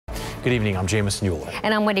Good evening, I'm Jamison Euler.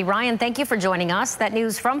 And I'm Wendy Ryan. Thank you for joining us. That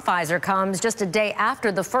news from Pfizer comes just a day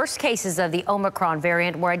after the first cases of the Omicron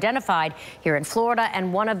variant were identified here in Florida,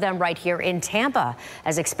 and one of them right here in Tampa.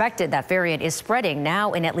 As expected, that variant is spreading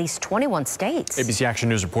now in at least 21 states. ABC Action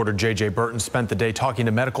News reporter J.J. Burton spent the day talking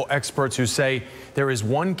to medical experts who say there is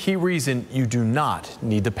one key reason you do not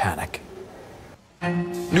need to panic.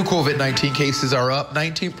 New COVID-19 cases are up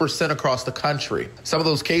 19% across the country. Some of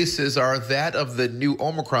those cases are that of the new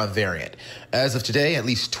Omicron variant. As of today, at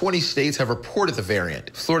least 20 states have reported the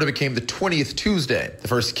variant. Florida became the 20th Tuesday, the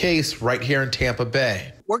first case right here in Tampa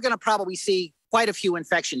Bay. We're going to probably see quite a few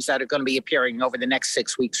infections that are going to be appearing over the next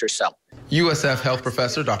 6 weeks or so. USF health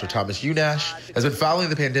professor Dr. Thomas Unash has been following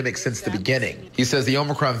the pandemic since the beginning. He says the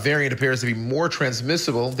Omicron variant appears to be more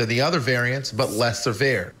transmissible than the other variants, but less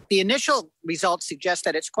severe. The initial results suggest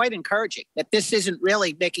that it's quite encouraging, that this isn't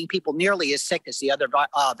really making people nearly as sick as the other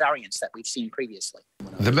variants that we've seen previously.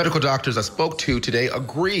 The medical doctors I spoke to today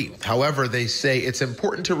agree. However, they say it's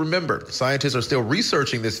important to remember scientists are still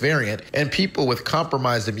researching this variant, and people with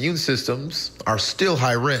compromised immune systems are still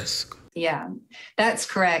high risk. Yeah, that's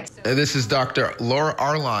correct. This is Dr. Laura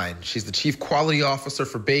Arline. She's the Chief Quality Officer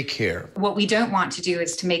for Baycare. What we don't want to do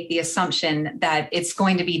is to make the assumption that it's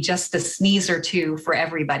going to be just a sneeze or two for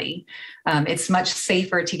everybody. It's much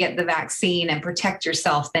safer to get the vaccine and protect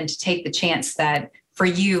yourself than to take the chance that for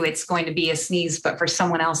you, it's going to be a sneeze, but for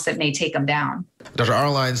someone else, it may take them down. Dr.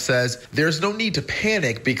 Arline says there's no need to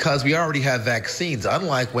panic because we already have vaccines,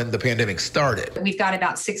 unlike when the pandemic started. We've got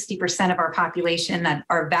about 60% of our population that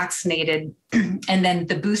are vaccinated, and then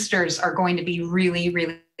the boosters are going to be really,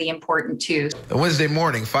 really important too. On Wednesday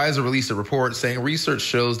morning, Pfizer released a report saying research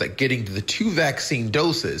shows that getting to the 2 vaccine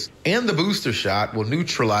doses and the booster shot will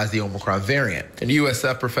neutralize the Omicron variant. And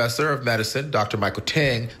USF professor of medicine, Dr. Michael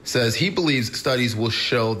Tang, says he believes studies will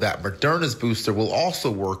show that Moderna's booster will also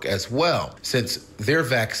work as well, since their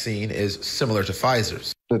vaccine is similar to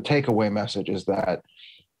Pfizer's. The takeaway message is that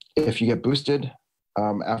if you get boosted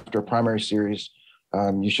after a primary series,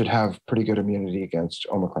 you should have pretty good immunity against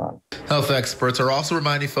Omicron. Health experts are also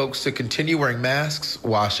reminding folks to continue wearing masks,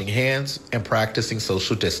 washing hands, and practicing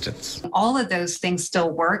social distance. All of those things still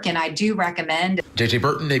work, and I do recommend. J.J.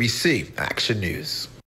 Burton, ABC Action News.